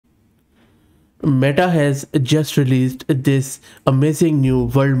Meta has just released this amazing new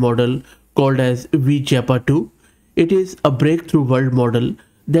world model called as V-JEPA 2. It is a breakthrough world model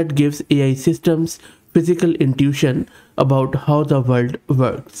that gives AI systems physical intuition about how the world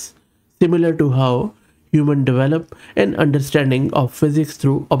works, similar to how humans develop an understanding of physics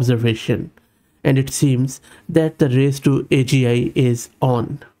through observation. And it seems that the race to AGI is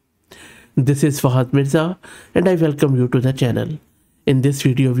on. This is Fahad Mirza and I welcome you to the channel. In this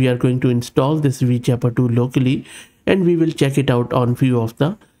video, we are going to install this V-JEPA 2 locally and we will check it out on few of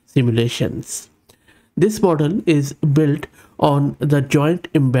the simulations. This model is built on the Joint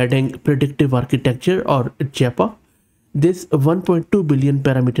Embedding Predictive Architecture or JEPA. This 1.2 billion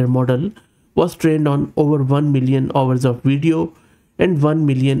parameter model was trained on over 1 million hours of video and 1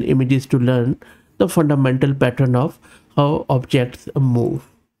 million images to learn the fundamental pattern of how objects move.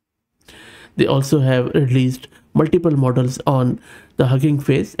 They also have released multiple models on the Hugging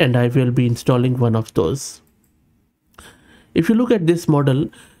Face and I will be installing one of those. If you look at this model,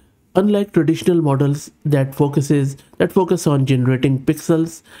 unlike traditional models that focus on generating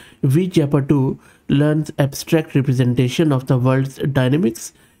pixels, V-JEPA 2 learns abstract representation of the world's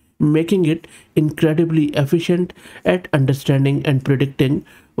dynamics, making it incredibly efficient at understanding and predicting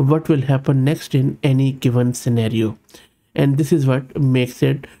what will happen next in any given scenario. And this is what makes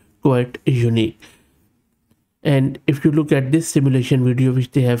it quite unique. And if you look at this simulation video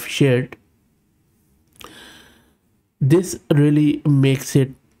which they have shared, this really makes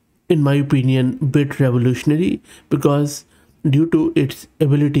it, in my opinion, a bit revolutionary, because due to its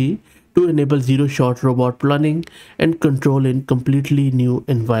ability to enable zero-shot robot planning and control in completely new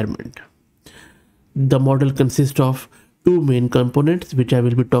environment. The model consists of two main components, which I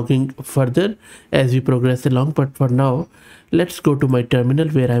will be talking further as we progress along, but for now let's go to my terminal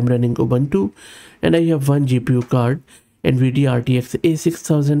where I'm running Ubuntu and I have one GPU card, NVIDIA RTX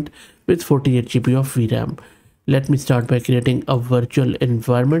A6000 with 48 GB of VRAM. Let me start by creating a virtual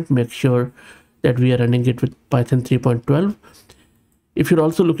environment. Make sure that we are running it with Python 3.12. If you're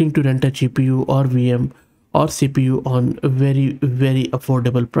also looking to rent a GPU or VM or CPU on very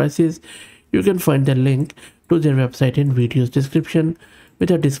affordable prices, you can find the link to their website in video's description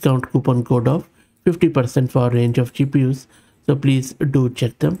with a discount coupon code of 50% for a range of GPUs. So please do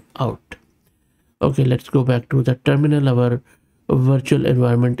check them out. Okay, let's go back to the terminal. Our virtual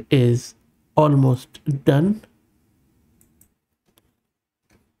environment is almost done.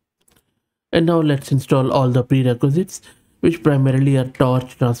 And now let's install all the prerequisites, which primarily are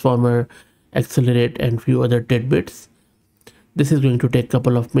torch, transformer, accelerate, and few other tidbits. This is going to take a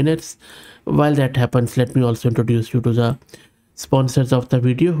couple of minutes. While that happens, let me also introduce you to the sponsors of the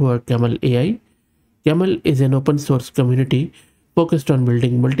video, who are Camel AI. Camel is an open source community focused on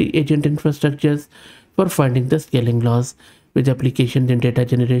building multi-agent infrastructures for finding the scaling laws with applications in data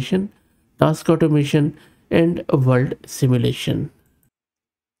generation, task automation, and world simulation.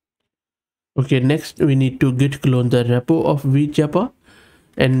 Okay, next we need to git clone the repo of V-JEPA,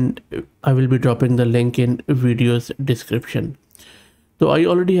 and I will be dropping the link in video's description. So I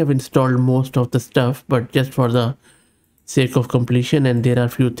already have installed most of the stuff, but just for the sake of completion, and there are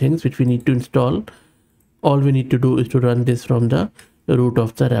few things which we need to install. All we need to do is to run this from the root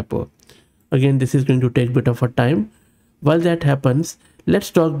of the repo. Again, this is going to take a bit of a time. While that happens, let's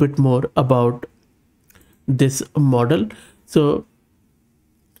talk a bit more about this model. So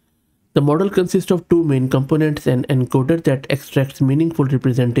the model consists of two main components: an encoder that extracts meaningful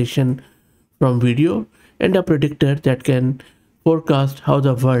representation from video and a predictor that can forecast how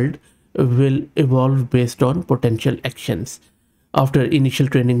the world will evolve based on potential actions. After initial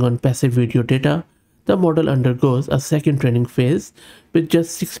training on passive video data, the model undergoes a second training phase with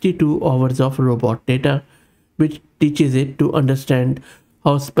just 62 hours of robot data, which teaches it to understand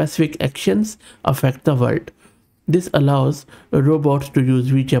how specific actions affect the world. This allows robots to use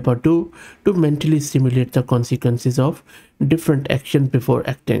V-JEPA 2 to mentally simulate the consequences of different actions before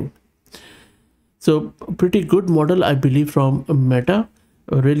acting. So pretty good model, I believe, from Meta.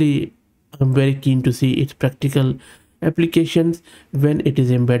 Really, I'm very keen to see its practical applications when it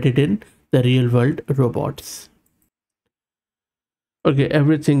is embedded in the real world robots. Okay,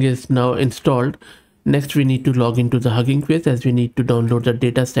 everything is now installed. Next, we need to log into the Hugging Face, as we need to download the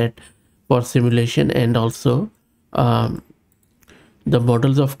dataset for simulation and also the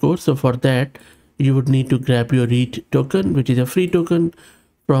models, of course. So for that, you would need to grab your READ token, which is a free token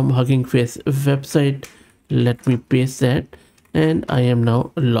from Hugging Face website. Let me paste that, and I am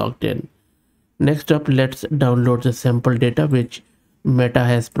now logged in. Next up, let's download the sample data which Meta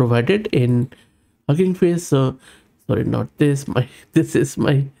has provided in Hugging Face. So sorry, not this, this is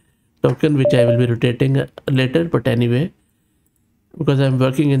my token which I will be rotating later, but anyway, because I'm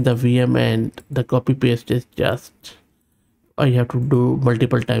working in the VM and the copy paste is just, I have to do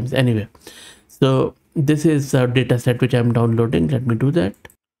multiple times anyway. So this is a data set which I'm downloading. Let me do that.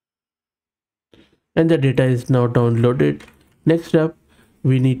 And the data is now downloaded. Next up,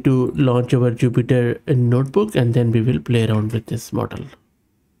 we need to launch our Jupyter notebook, and then we will play around with this model.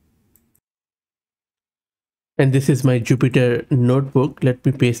 And this is my Jupyter notebook. Let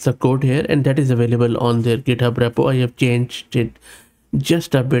me paste the code here, and that is available on their GitHub repo. I have changed it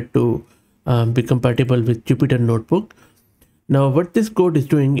just a bit to be compatible with Jupyter notebook. Now what this code is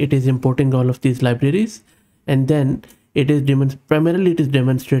doing, it is importing all of these libraries, and then it is primarily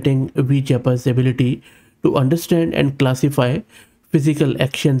demonstrating V-JEPA's ability to understand and classify physical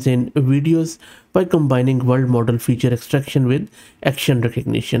actions in videos by combining world model feature extraction with action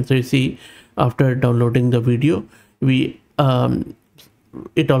recognition. So you see, after downloading the video, it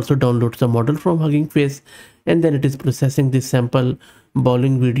also downloads the model from Hugging Face, and then it is processing this sample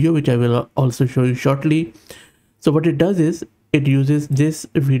bowling video, which I will also show you shortly. So what it does is it uses this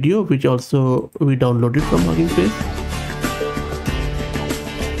video, which also we downloaded from Hugging Face.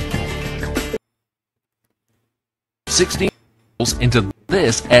 Into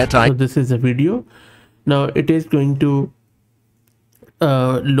this airtight. So this is a video. Now it is going to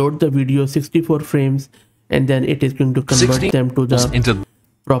load the video 64 frames, and then it is going to convert them to the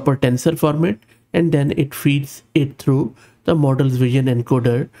proper tensor format, and then it feeds it through the model's vision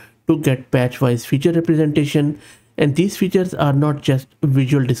encoder to get patch-wise feature representation. And these features are not just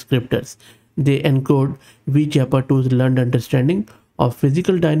visual descriptors. They encode V-JEPA2's learned understanding of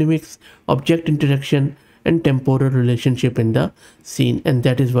physical dynamics, object interaction, and temporal relationship in the scene. And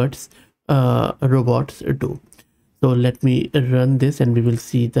that is what robots do. So let me run this and we will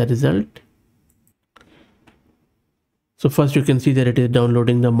see the result. So first you can see that it is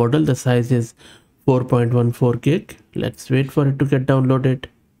downloading the model. The size is 4.14 gig. Let's wait for it to get downloaded.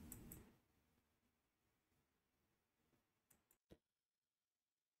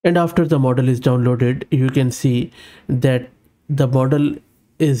 And after the model is downloaded, you can see that the model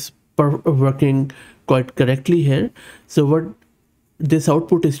is working quite correctly here. So what this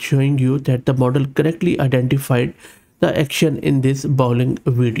output is showing you, that the model correctly identified the action in this bowling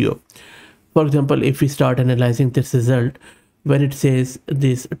video. For example, if we start analyzing this result, when it says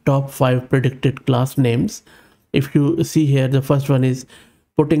these top 5 predicted class names, if you see here, the first one is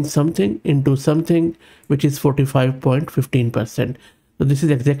putting something into something, which is 45.15%. So this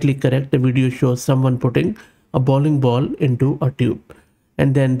is exactly correct. The video shows someone putting a bowling ball into a tube,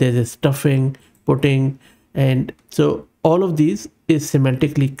 and then there's a stuffing, putting, and so all of these is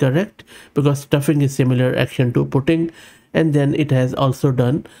semantically correct because stuffing is similar action to putting. And then it has also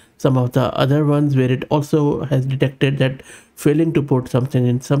done some of the other ones where it also has detected that failing to put something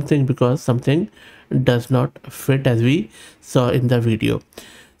in something because something does not fit, as we saw in the video.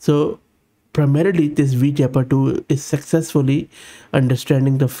 So primarily this V-JEPA2 is successfully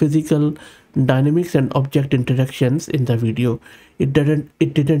understanding the physical dynamics and object interactions in the video. It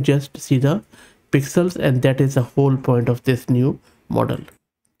didn't just see the pixels, and that is the whole point of this new model.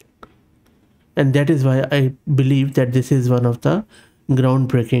 And that is why I believe that this is one of the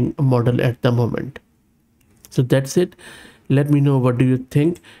groundbreaking model at the moment. So that's it. Let me know what do you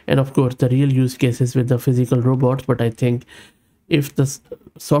think, and of course the real use cases with the physical robots. But I think if the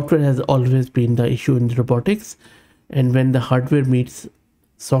software has always been the issue in robotics, and when the hardware meets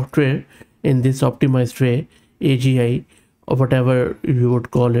software in this optimized way, AGI or whatever you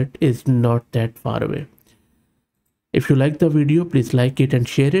would call it is not that far away. If you like the video, please like it and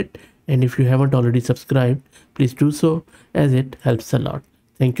share it. And if you haven't already subscribed, please do so, as it helps a lot.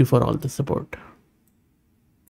 Thank you for all the support.